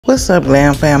What's up,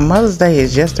 Glam fam? Mother's Day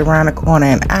is just around the corner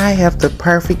and I have the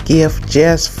perfect gift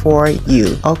just for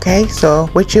you. Okay, so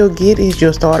what you'll get is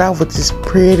you'll start off with this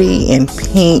pretty and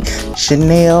pink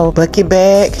Chanel bucket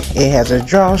bag. It has a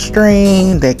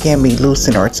drawstring that can be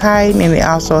loosened or tightened, and it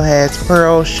also has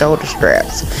pearl shoulder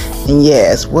straps. And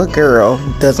yes, what girl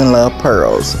doesn't love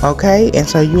pearls? Okay, and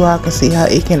so you all can see how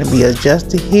it can be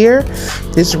adjusted here.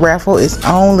 This raffle is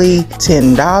only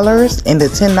 $10, and the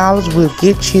 $10 will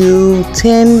get you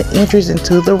 10 entries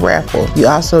into the raffle. You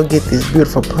also get this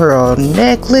beautiful pearl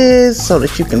necklace so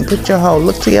that you can put your whole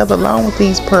look together along with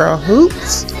these pearl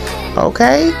hoops.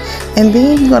 Okay, and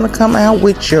then you're gonna come out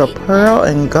with your pearl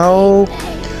and gold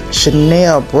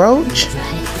Chanel brooch.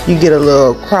 You get a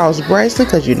little cross bracelet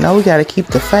because you know we got to keep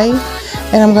the faith.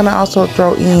 And I'm going to also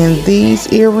throw in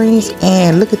these earrings.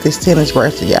 And look at this tennis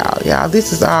bracelet, y'all.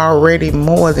 This is already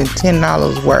more than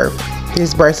 $10 worth.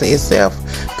 This bracelet itself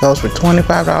goes for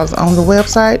 $25 on the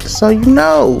website. So you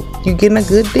know you're getting a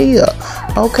good deal.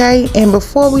 Okay, and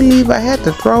before we leave, I had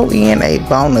to throw in a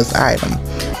bonus item.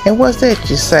 And what's that,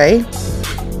 you say?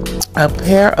 A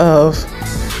pair of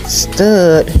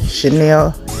stud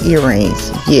Chanel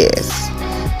earrings. Yes.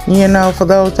 You know, for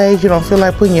those days you don't feel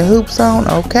like putting your hoops on,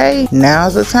 okay?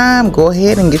 Now's the time. Go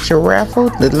ahead and get your raffle.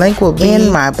 The link will be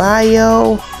in my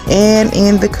bio and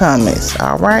in the comments.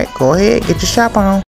 All right, go ahead, get your shop on.